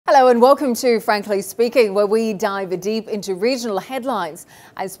Hello and welcome to Frankly Speaking, where we dive deep into regional headlines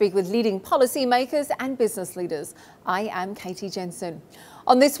and speak with leading policymakers and business leaders. I am Katie Jensen.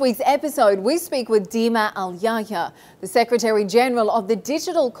 On this week's episode, we speak with Deemah Al Yahya, the Secretary General of the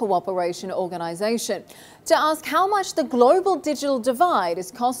Digital Cooperation Organization, to ask how much the global digital divide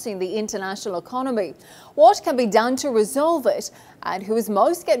is costing the international economy, what can be done to resolve it, and who is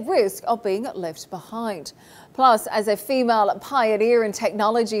most at risk of being left behind. Plus, as a female pioneer in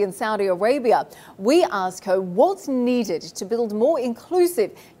technology in Saudi Arabia, we ask her what's needed to build more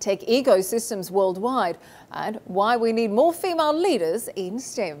inclusive tech ecosystems worldwide and why we need more female leaders in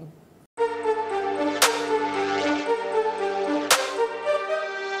STEM.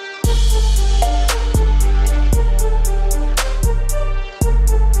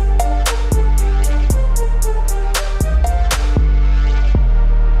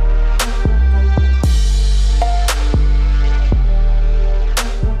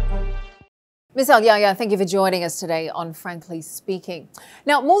 Ms. Al Yahya, thank you for joining us today on Frankly Speaking.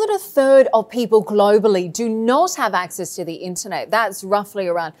 Now, more than a third of people globally do not have access to the internet. That's roughly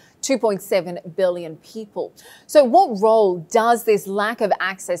around 2.7 billion people. So what role does this lack of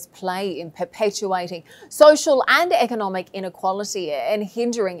access play in perpetuating social and economic inequality and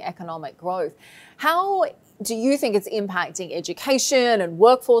hindering economic growth? How do you think it's impacting education and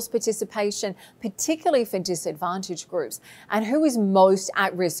workforce participation, particularly for disadvantaged groups? And who is most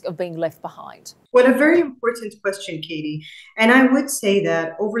at risk of being left behind? Well, a very important question, Katie. And I would say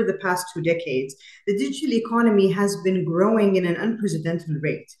that over the past 2 decades, the digital economy has been growing in an unprecedented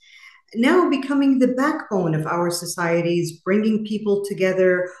rate, now becoming the backbone of our societies, bringing people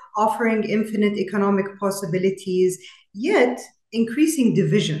together, offering infinite economic possibilities, yet increasing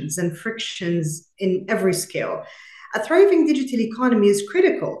divisions and frictions in every scale. A thriving digital economy is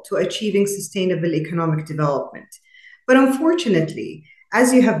critical to achieving sustainable economic development. But unfortunately,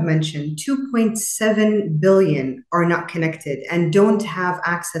 as you have mentioned, 2.7 billion are not connected and don't have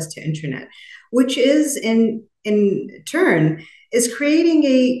access to internet, which is in turn is creating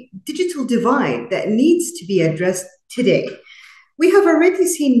a digital divide that needs to be addressed today. We have already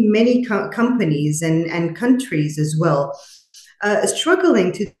seen many companies and countries as well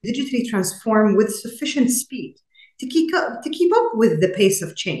struggling to digitally transform with sufficient speed to keep up with the pace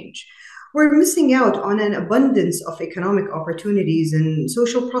of change. We're missing out on an abundance of economic opportunities and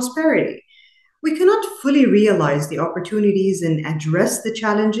social prosperity. We cannot fully realize the opportunities and address the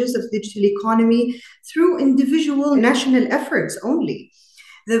challenges of the digital economy through individual national efforts only.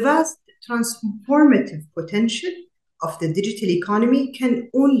 The vast transformative potential of the digital economy can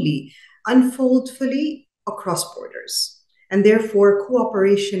only unfold fully across borders. And therefore,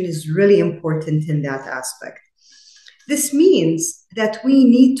 cooperation is really important in that aspect. This means that we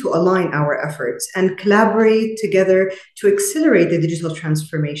need to align our efforts and collaborate together to accelerate the digital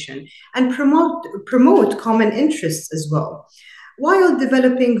transformation and promote common interests as well, while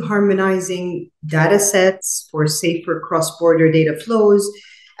developing harmonizing data sets for safer cross-border data flows,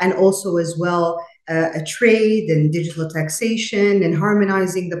 and also as well a trade and digital taxation, and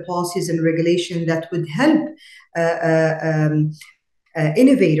harmonizing the policies and regulation that would help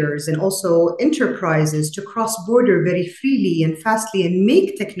innovators and also enterprises to cross border very freely and fastly and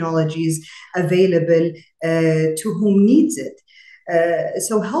make technologies available to whom needs it.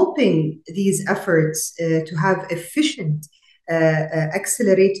 So helping these efforts to have efficient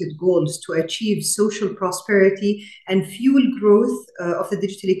accelerated goals to achieve social prosperity and fuel growth of the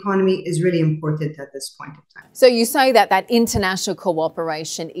digital economy is really important at this point of time. So you say that international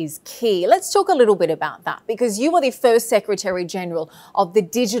cooperation is key. Let's talk a little bit about that, because you are the first Secretary General of the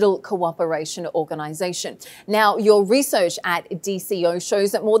Digital Cooperation Organization. Now, your research at DCO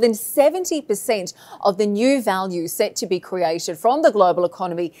shows that more than 70% of the new value set to be created from the global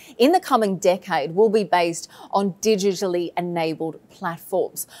economy in the coming decade will be based on digitally enabled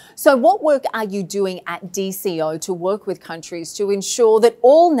platforms. So what work are you doing at DCO to work with countries to ensure that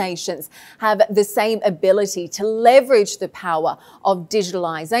all nations have the same ability to leverage the power of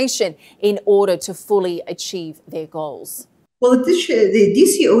digitalization in order to fully achieve their goals? Well, the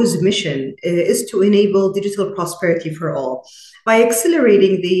DCO's mission is to enable digital prosperity for all by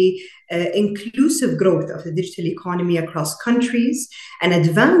accelerating the inclusive growth of the digital economy across countries and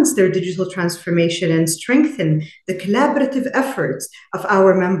advance their digital transformation and strengthen the collaborative efforts of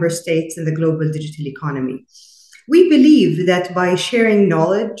our member states in the global digital economy. We believe that by sharing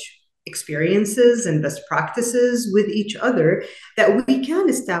knowledge, experiences, and best practices with each other, that we can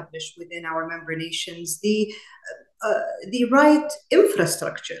establish within our member nations the the right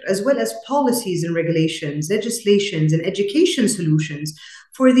infrastructure, as well as policies and regulations, legislations, and education solutions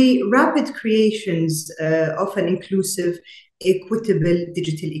for the rapid creations of an inclusive, equitable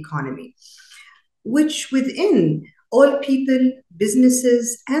digital economy, which within all people,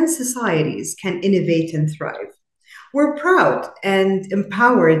 businesses, and societies can innovate and thrive. We're proud and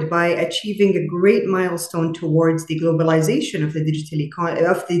empowered by achieving a great milestone towards the globalization of the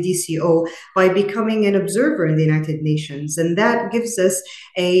of the DCO by becoming an observer in the United Nations, and that gives us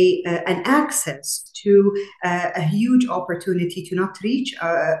an access to a huge opportunity to not reach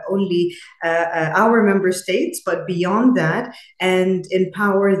only our member states, but beyond that, and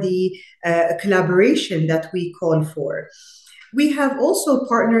empower the collaboration that we call for. We have also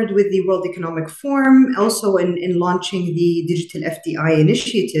partnered with the World Economic Forum, also in launching the Digital FDI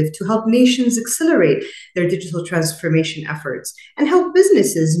initiative to help nations accelerate their digital transformation efforts and help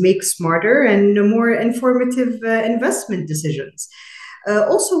businesses make smarter and more informative investment decisions.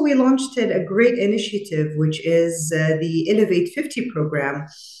 Also, we launched a great initiative, which is the Elevate 50 program,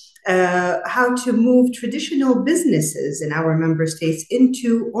 how to move traditional businesses in our member states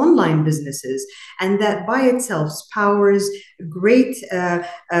into online businesses. And that by itself powers great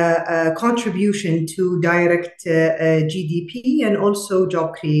contribution to direct GDP and also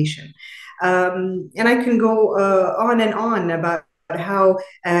job creation. And I can go on and on about how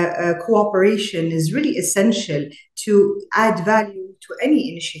cooperation is really essential to add value to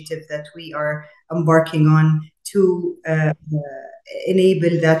any initiative that we are embarking on to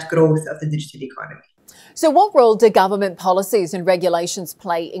enable that growth of the digital economy. So what role do government policies and regulations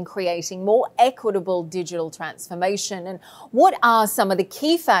play in creating more equitable digital transformation? And what are some of the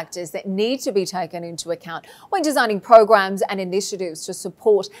key factors that need to be taken into account when designing programs and initiatives to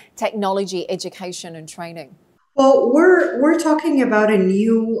support technology education and training? Well, we're talking about a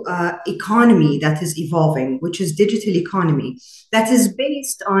new economy that is evolving, which is digital economy, that is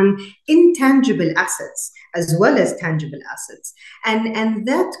based on intangible assets as well as tangible assets. And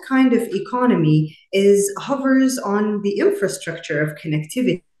that kind of economy hovers on the infrastructure of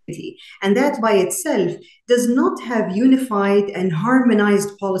connectivity. And that by itself does not have unified and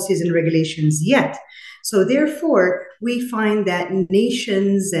harmonized policies and regulations yet. So therefore, we find that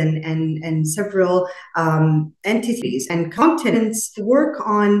nations and several entities and continents work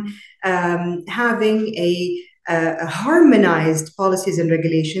on having a harmonized policies and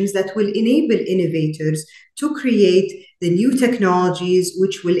regulations that will enable innovators to create the new technologies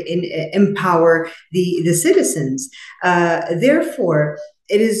which will empower the citizens. Therefore,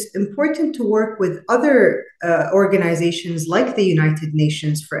 it is important to work with other organizations like the United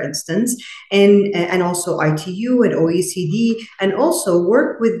Nations, for instance, and also ITU and OECD, and also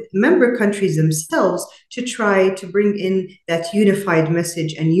work with member countries themselves to try to bring in that unified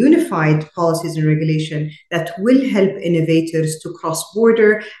message and unified policies and regulation that will help innovators to cross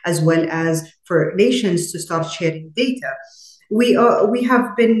border, as well as for nations to start sharing data. We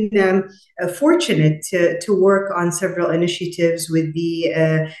have been fortunate to work on several initiatives with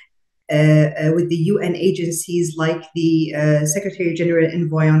the UN agencies like the Secretary General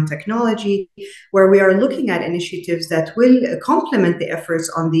Envoy on Technology, where we are looking at initiatives that will complement the efforts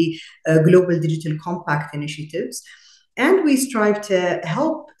on the Global Digital Compact initiatives. And we strive to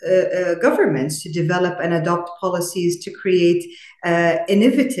help governments to develop and adopt policies to create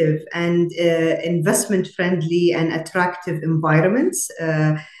innovative and investment-friendly and attractive environments,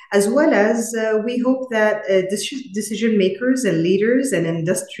 as well as we hope that decision makers and leaders and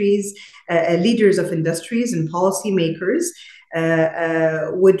industries, leaders of industries and policymakers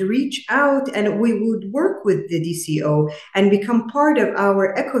would reach out, and we would work with the DCO and become part of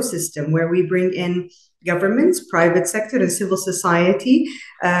our ecosystem, where we bring in governments, private sector, and civil society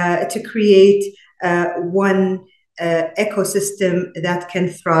to create one ecosystem that can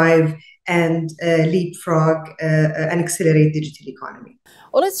thrive and leapfrog and accelerate digital economy.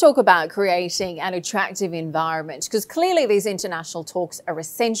 Well, let's talk about creating an attractive environment, because clearly these international talks are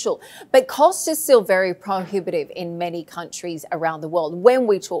essential, but cost is still very prohibitive in many countries around the world when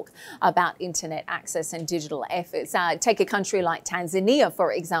we talk about internet access and digital efforts. Take a country like Tanzania,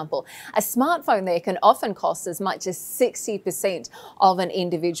 for example. A smartphone there can often cost as much as 60% of an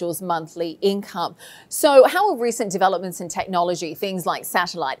individual's monthly income. So how are recent developments in technology, things like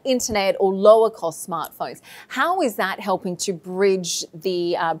satellite internet or lower cost smartphones, how is that helping to bridge the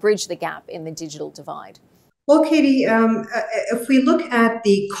gap in the digital divide? Well, Katie, if we look at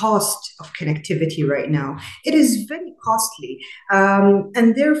the cost of connectivity right now, it is very costly.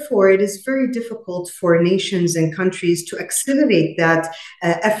 And therefore, it is very difficult for nations and countries to accelerate that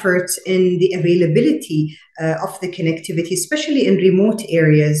effort in the availability of the connectivity, especially in remote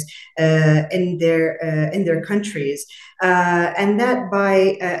areas in their countries. And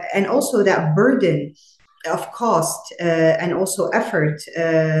also that burden of cost and also effort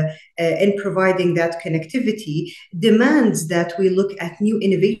in providing that connectivity demands that we look at new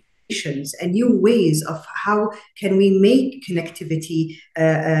innovations and new ways of how can we make connectivity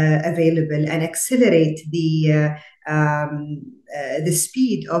available and accelerate the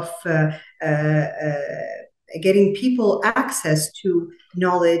speed of getting people access to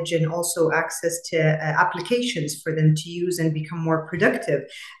knowledge and also access to applications for them to use and become more productive.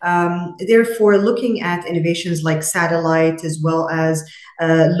 Therefore, looking at innovations like satellite, as well as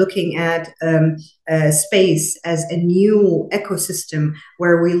looking at space as a new ecosystem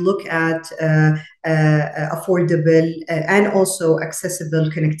where we look at affordable and also accessible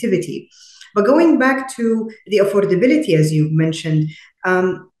connectivity. But going back to the affordability, as you've mentioned,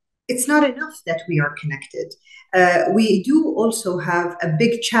 it's not enough that we are connected. We do also have a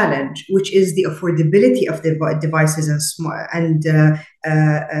big challenge, which is the affordability of the devices and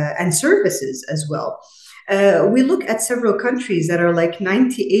services as well. We look at several countries that are like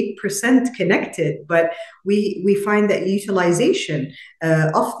 98% connected, but we find that utilization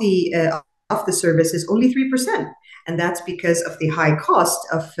of the service is only 3%. And that's because of the high cost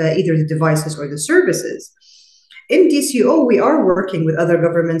of either the devices or the services. In DCO, we are working with other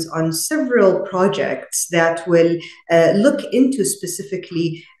governments on several projects that will look into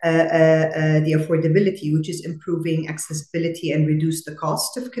specifically the affordability, which is improving accessibility and reduce the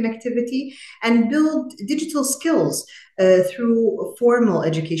cost of connectivity, and build digital skills through formal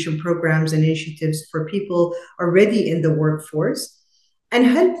education programs and initiatives for people already in the workforce, and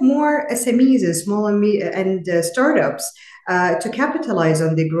help more SMEs and small and startups to capitalize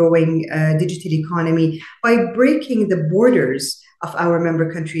on the growing digital economy by breaking the borders of our member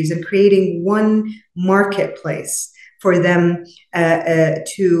countries and creating one marketplace for them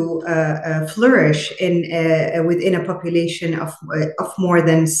to flourish within a population of more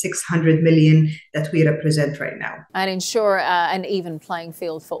than 600 million that we represent right now. And ensure an even playing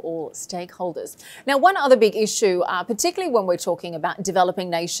field for all stakeholders. Now, one other big issue, particularly when we're talking about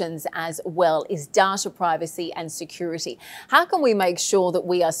developing nations as well, is data privacy and security. How can we make sure that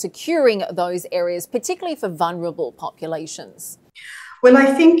we are securing those areas, particularly for vulnerable populations? Well,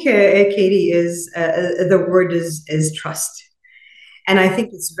 I think, Katie, the word is trust. And I think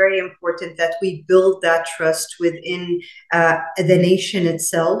it's very important that we build that trust within the nation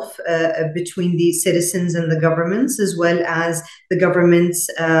itself, between the citizens and the governments, as well as the governments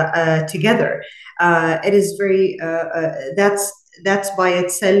together. It is very, that's by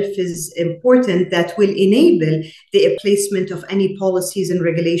itself is important, that will enable the placement of any policies and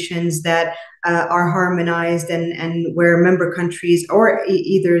regulations that are harmonized and where member countries or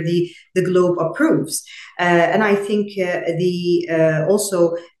either the globe approves. And I think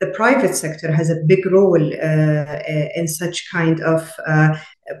also the private sector has a big role in such kind of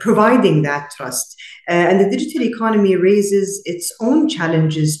providing that trust. And the digital economy raises its own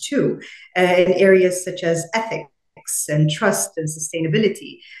challenges too, in areas such as ethics and trust and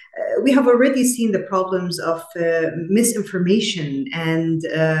sustainability. We have already seen the problems of misinformation and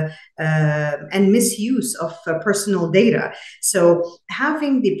misuse of personal data. So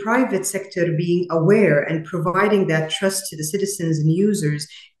having the private sector being aware and providing that trust to the citizens and users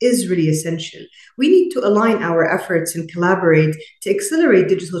is really essential. We need to align our efforts and collaborate to accelerate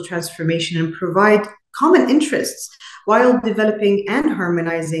digital transformation and provide common interests, while developing and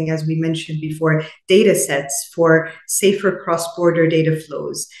harmonizing, as we mentioned before, data sets for safer cross-border data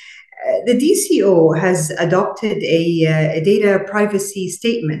flows. The DCO has adopted a data privacy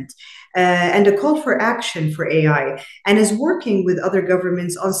statement and a call for action for AI, and is working with other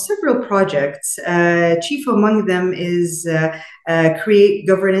governments on several projects. Chief among them is create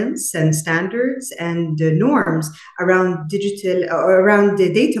governance and standards and norms around around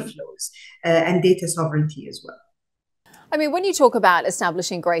the data flows and data sovereignty as well. I mean, when you talk about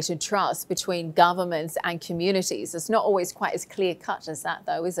establishing greater trust between governments and communities, it's not always quite as clear cut as that,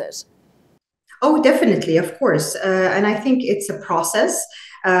 though, is it? Oh, definitely, of course. And I think it's a process.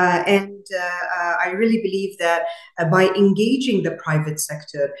 I really believe that by engaging the private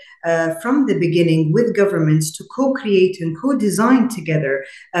sector from the beginning with governments to co-create and co-design together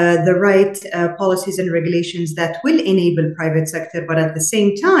the right policies and regulations that will enable private sector, but at the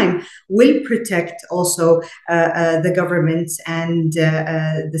same time will protect also the governments and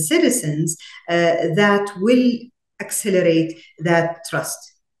the citizens, that will accelerate that trust.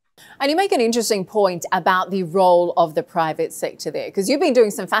 And you make an interesting point about the role of the private sector there, because you've been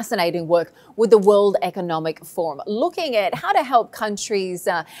doing some fascinating work with the World Economic Forum, looking at how to help countries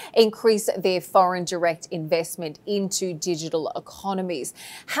increase their foreign direct investment into digital economies.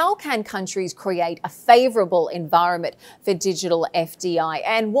 How can countries create a favourable environment for digital FDI,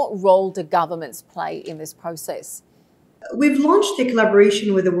 and what role do governments play in this process? We've launched a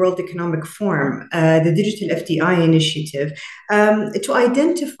collaboration with the World Economic Forum, the Digital FDI Initiative, to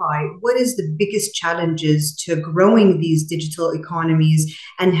identify what is the biggest challenges to growing these digital economies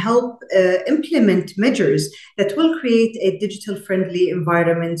and help implement measures that will create a digital-friendly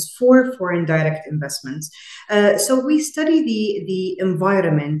environments for foreign direct investments. So we study the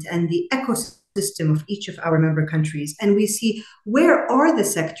environment and the ecosystem of each of our member countries, and we see where are the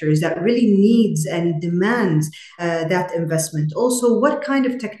sectors that really needs and demands that investment. Also, what kind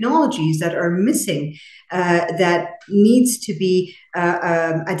of technologies that are missing that needs to be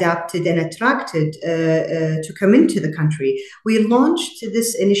adapted and attracted to come into the country. We launched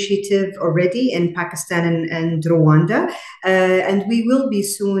this initiative already in Pakistan and Rwanda, and we will be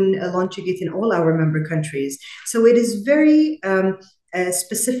soon launching it in all our member countries. So it is very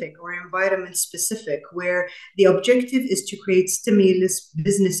specific or environment specific, where the objective is to create stimulus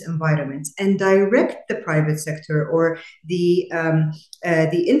business environments and direct the private sector or the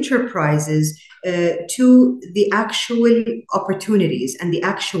enterprises to the actual opportunities and the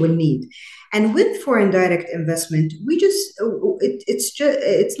actual need. And with foreign direct investment,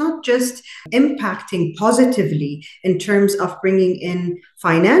 it's not just impacting positively in terms of bringing in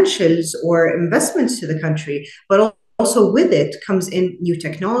financials or investments to the country, but also with it comes in new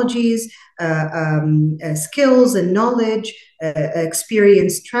technologies, skills and knowledge,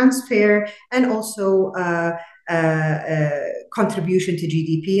 experience transfer, and also contribution to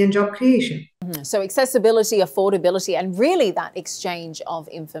GDP and job creation. So accessibility, affordability, and really that exchange of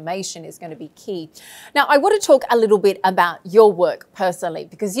information is going to be key. Now, I want to talk a little bit about your work personally,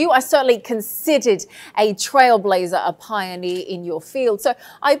 because you are certainly considered a trailblazer, a pioneer in your field. So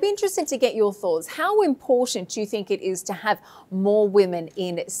I'd be interested to get your thoughts. How important do you think it is to have more women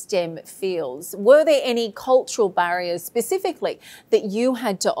in STEM fields? Were there any cultural barriers specifically that you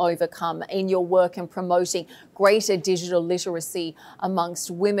had to overcome in your work in promoting greater digital literacy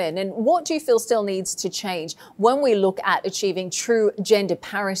amongst women? And what do you feel still needs to change when we look at achieving true gender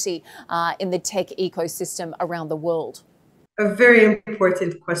parity in the tech ecosystem around the world? A very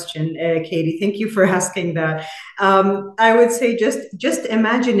important question, Katie. Thank you for asking that. I would say just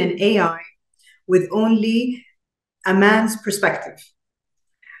imagine an AI with only a man's perspective.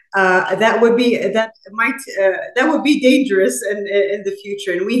 That would be dangerous in the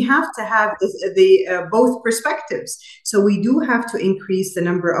future, and we have to have the both perspectives. So we do have to increase the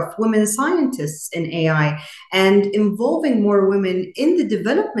number of women scientists in AI and involving more women in the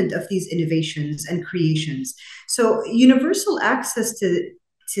development of these innovations and creations. So universal access to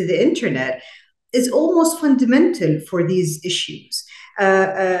the internet is almost fundamental for these issues,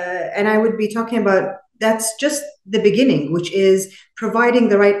 and I would be talking about. That's just the beginning, which is providing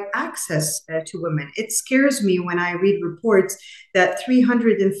the right access to women. It scares me when I read reports that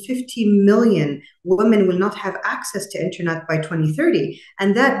 350 million women will not have access to internet by 2030.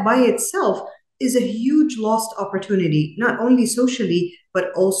 And that by itself is a huge lost opportunity, not only socially,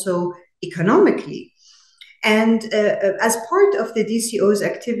 but also economically. And as part of the DCO's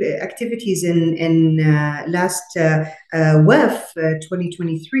activities in last WEF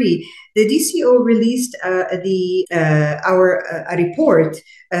 2023, the DCO released a report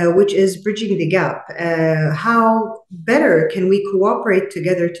which is Bridging the Gap. How better can we cooperate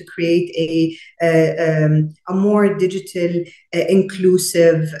together to create a more digital,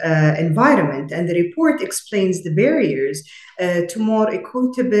 inclusive environment? And the report explains the barriers to more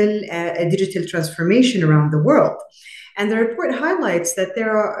equitable digital transformation around the world. And the report highlights that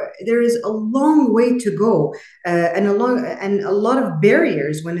there is a long way to go and a lot of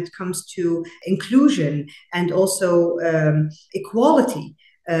barriers when it comes to inclusion and also equality.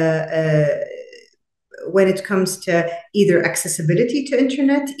 When it comes to either accessibility to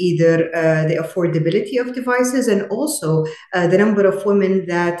internet, either the affordability of devices, and also the number of women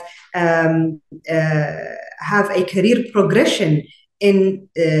that have a career progression in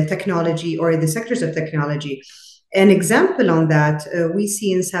technology or the sectors of technology. An example on that, we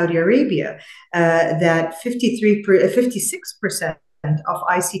see in Saudi Arabia that 56% of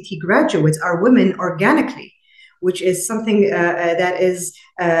ICT graduates are women organically, which is something that is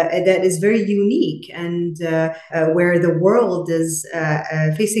very unique, and where the world is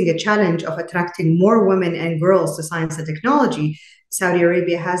facing a challenge of attracting more women and girls to science and technology. Saudi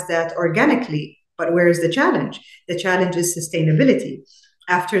Arabia has that organically, but where is the challenge? The challenge is sustainability.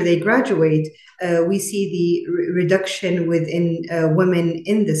 After they graduate, we see the reduction within women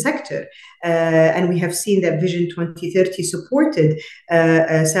in the sector. And we have seen that Vision 2030 supported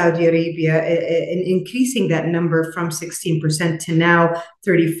Saudi Arabia in increasing that number from 16% to now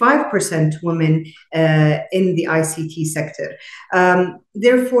 35% women in the ICT sector.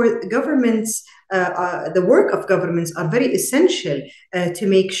 Therefore, governments, the work of governments are very essential to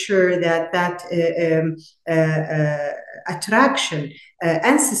make sure that attraction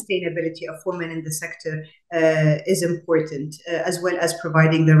and sustainability of women in the sector is important, as well as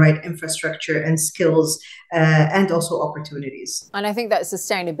providing the right infrastructure and skills and also opportunities. And I think that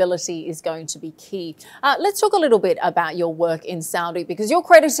sustainability is going to be key. Let's talk a little bit about your work in Saudi, because you're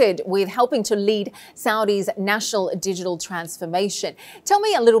credited with helping to lead Saudi's national digital transformation. Tell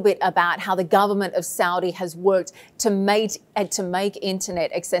me a little bit about how the government of Saudi has worked to make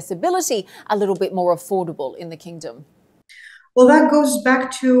internet accessibility a little bit more affordable in the kingdom. Well, that goes back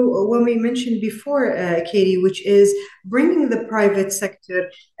to what we mentioned before, Katie, which is bringing the private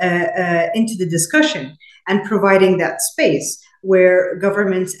sector into the discussion and providing that space where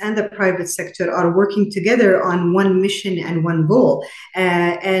governments and the private sector are working together on one mission and one goal,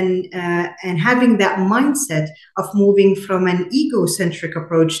 and having that mindset of moving from an egocentric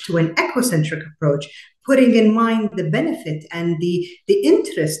approach to an ecocentric approach, putting in mind the benefit and the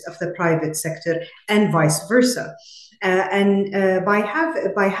interest of the private sector and vice versa.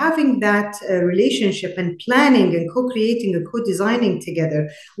 By having that relationship and planning and co-creating and co-designing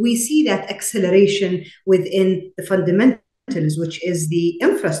together, we see that acceleration within the fundamentals, which is the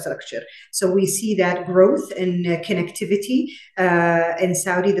infrastructure. So we see that growth in connectivity in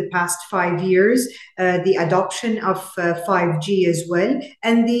Saudi the past 5 years, the adoption of 5G as well,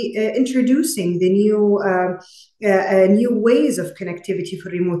 and the introducing the new ways of connectivity for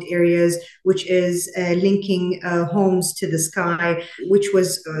remote areas, which is linking homes to the sky, which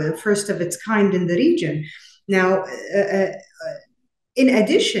was first of its kind in the region. Now, in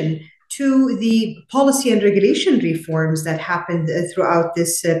addition to the policy and regulation reforms that happened throughout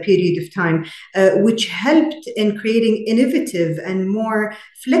this period of time, which helped in creating innovative and more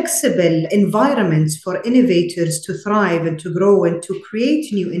flexible environments for innovators to thrive and to grow and to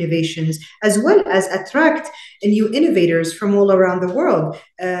create new innovations, as well as attract new innovators from all around the world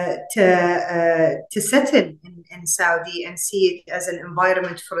to settle in Saudi and see it as an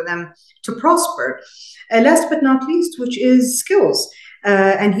environment for them to prosper. Last but not least, which is skills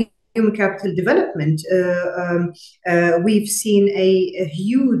and human capital development. We've seen a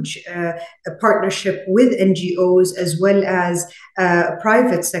huge partnership with NGOs as well as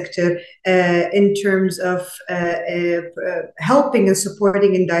private sector in terms of helping and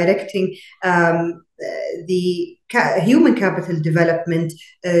supporting and directing the human capital development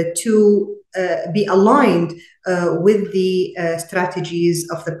to be aligned with the strategies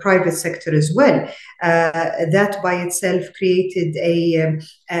of the private sector as well. That by itself created a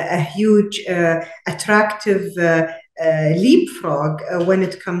huge attractive leapfrog when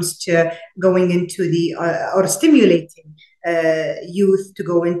it comes to going into the or stimulating youth to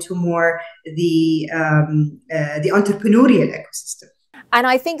go into more the entrepreneurial ecosystem. And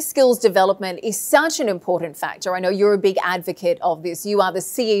I think skills development is such an important factor. I know you're a big advocate of this. You are the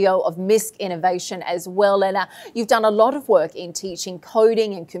CEO of MISC Innovation as well. And you've done a lot of work in teaching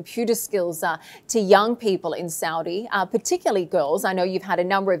coding and computer skills to young people in Saudi, particularly girls. I know you've had a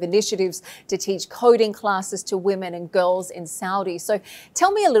number of initiatives to teach coding classes to women and girls in Saudi. So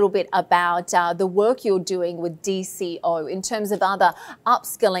tell me a little bit about the work you're doing with DCO in terms of other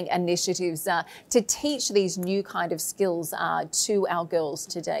upskilling initiatives to teach these new kind of skills to our girls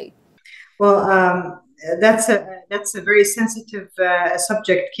today. Well, that's a very sensitive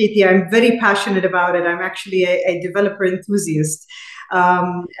subject, Katie. I'm very passionate about it. I'm actually a developer enthusiast.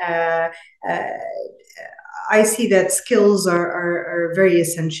 I see that skills are very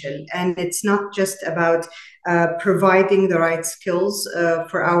essential, and it's not just about providing the right skills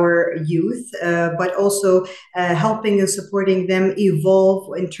for our youth, but also helping and supporting them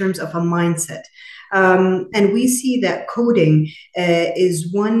evolve in terms of a mindset. And we see that coding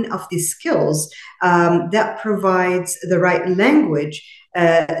is one of the skills that provides the right language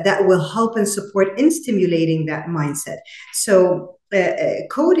that will help and support in stimulating that mindset. So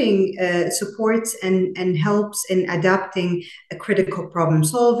coding supports and helps in adapting critical problem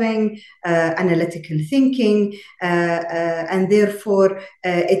solving, analytical thinking, and therefore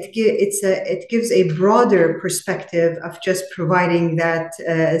it gives a broader perspective of just providing that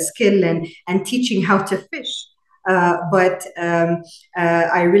skill and teaching how to fish. But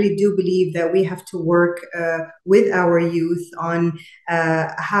I really do believe that we have to work with our youth on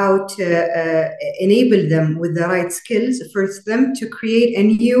how to enable them with the right skills for them to create a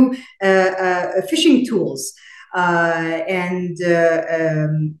new fishing tools and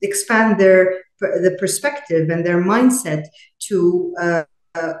expand the perspective and their mindset to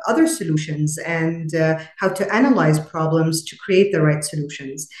other solutions and how to analyze problems to create the right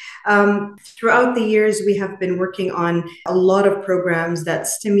solutions. Throughout the years, we have been working on a lot of programs that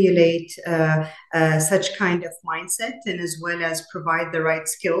stimulate such kind of mindset and as well as provide the right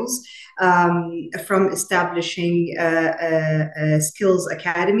skills, from establishing skills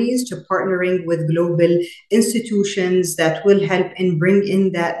academies to partnering with global institutions that will help and bring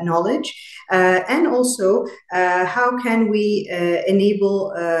in that knowledge. And also, how can we enable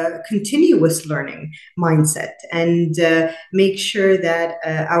continuous learning mindset and make sure that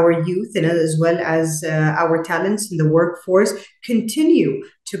our youth and as well as our talents in the workforce continue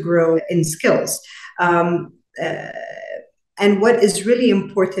to grow in skills. And what is really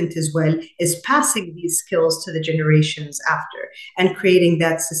important as well is passing these skills to the generations after and creating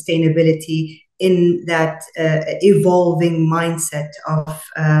that sustainability in that evolving mindset of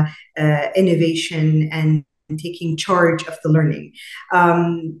innovation and taking charge of the learning.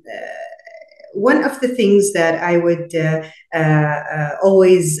 One of the things that I would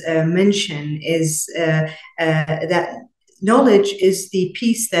always mention is that knowledge is the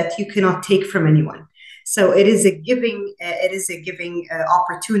piece that you cannot take from anyone. So it is a giving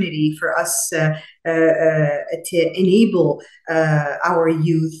opportunity for us to enable our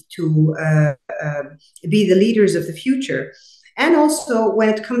youth to be the leaders of the future. And also when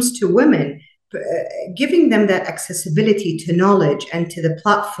it comes to women, giving them that accessibility to knowledge and to the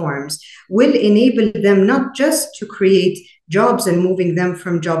platforms will enable them not just to create jobs and moving them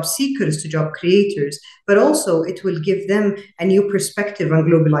from job seekers to job creators, but also it will give them a new perspective on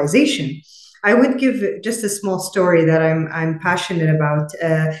globalization. I would give just a small story that I'm passionate about.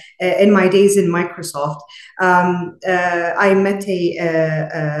 In my days in Microsoft, I met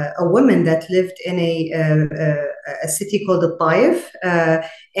a woman that lived in a city called Taif,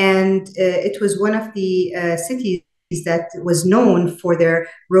 and it was one of the cities that was known for their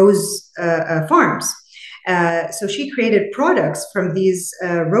rose farms. So she created products from these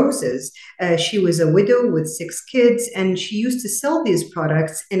roses. She was a widow with 6 kids, and she used to sell these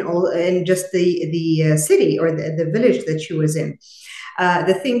products in just the city or the village that she was in.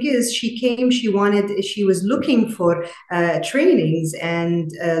 The thing is, she was looking for trainings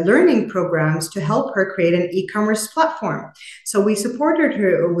and learning programs to help her create an e-commerce platform. So we supported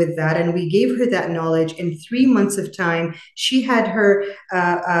her with that, and we gave her that knowledge. In 3 months of time, she had her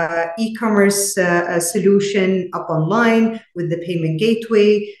e-commerce solution up online with the payment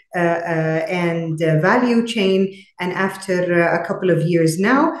gateway and value chain. And after a couple of years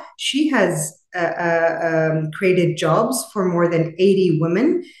now, she has created jobs for more than 80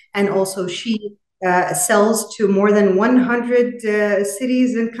 women, and also she sells to more than 100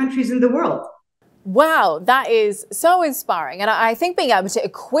 cities and countries in the world. Wow, that is so inspiring. And I think being able to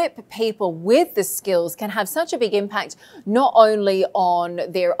equip people with the skills can have such a big impact, not only on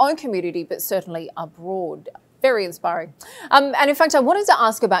their own community, but certainly abroad. Very inspiring. And in fact, I wanted to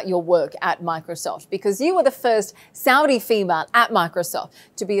ask about your work at Microsoft, because you were the first Saudi female at Microsoft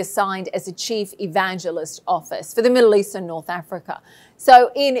to be assigned as a Chief Evangelist Office for the Middle East and North Africa.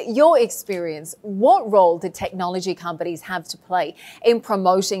 So in your experience, what role did technology companies have to play in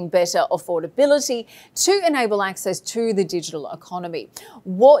promoting better affordability to enable access to the digital economy?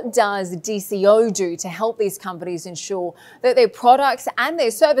 What does DCO do to help these companies ensure that their products and their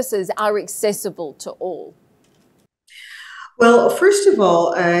services are accessible to all? Well, first of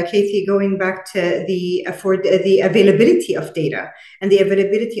all, Katie, going back to the availability of data and the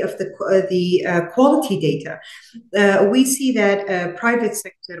availability of the quality data, we see that private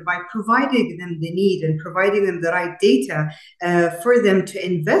sector, by providing them the need and providing them the right data for them to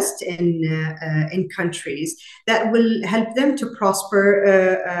invest in countries, that will help them to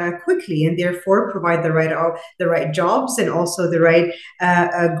prosper quickly and therefore provide the right jobs and also the right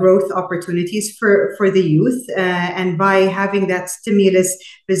growth opportunities for the youth. And by having having that stimulus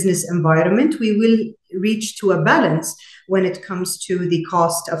business environment, we will reach to a balance when it comes to the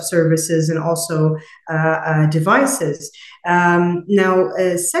cost of services and also devices.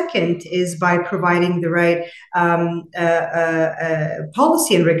 Second is by providing the right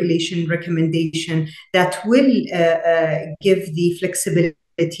policy and regulation recommendation that will give the flexibility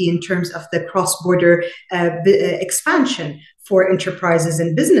in terms of the cross-border expansion for enterprises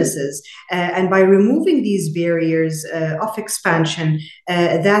and businesses. And by removing these barriers of expansion,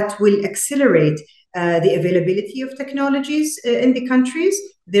 that will accelerate the availability of technologies in the countries.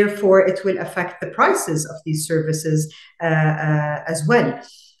 Therefore, it will affect the prices of these services as well.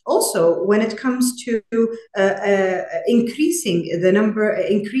 Also, when it comes to increasing the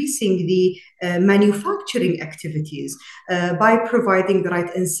manufacturing activities by providing the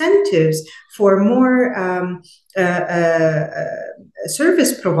right incentives for more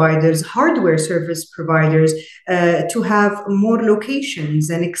service providers, hardware service providers, to have more locations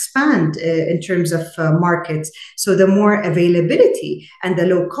and expand in terms of markets. So the more availability and the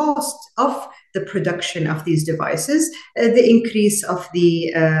low cost of the production of these devices, the increase of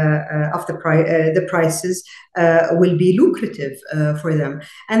the prices will be lucrative for them.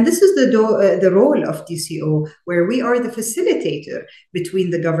 And this is the role of TCO, where we are the facilitator between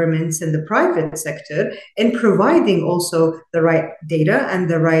the governments and the private sector in providing also the right data and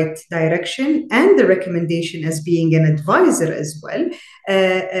the right direction and the recommendation as being an advisor as well,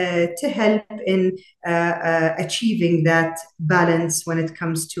 to help in achieving that balance when it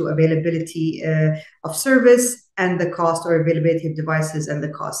comes to availability of service and the cost, or availability of devices and the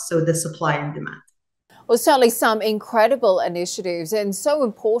cost. So the supply and demand. Well, certainly some incredible initiatives, and so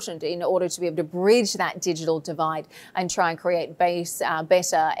important in order to be able to bridge that digital divide and try and create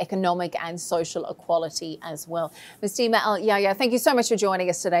better economic and social equality as well. Ms. Deemah Al Yahya, thank you so much for joining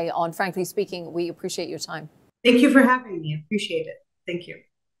us today on Frankly Speaking. We appreciate your time. Thank you for having me. I appreciate it. Thank you.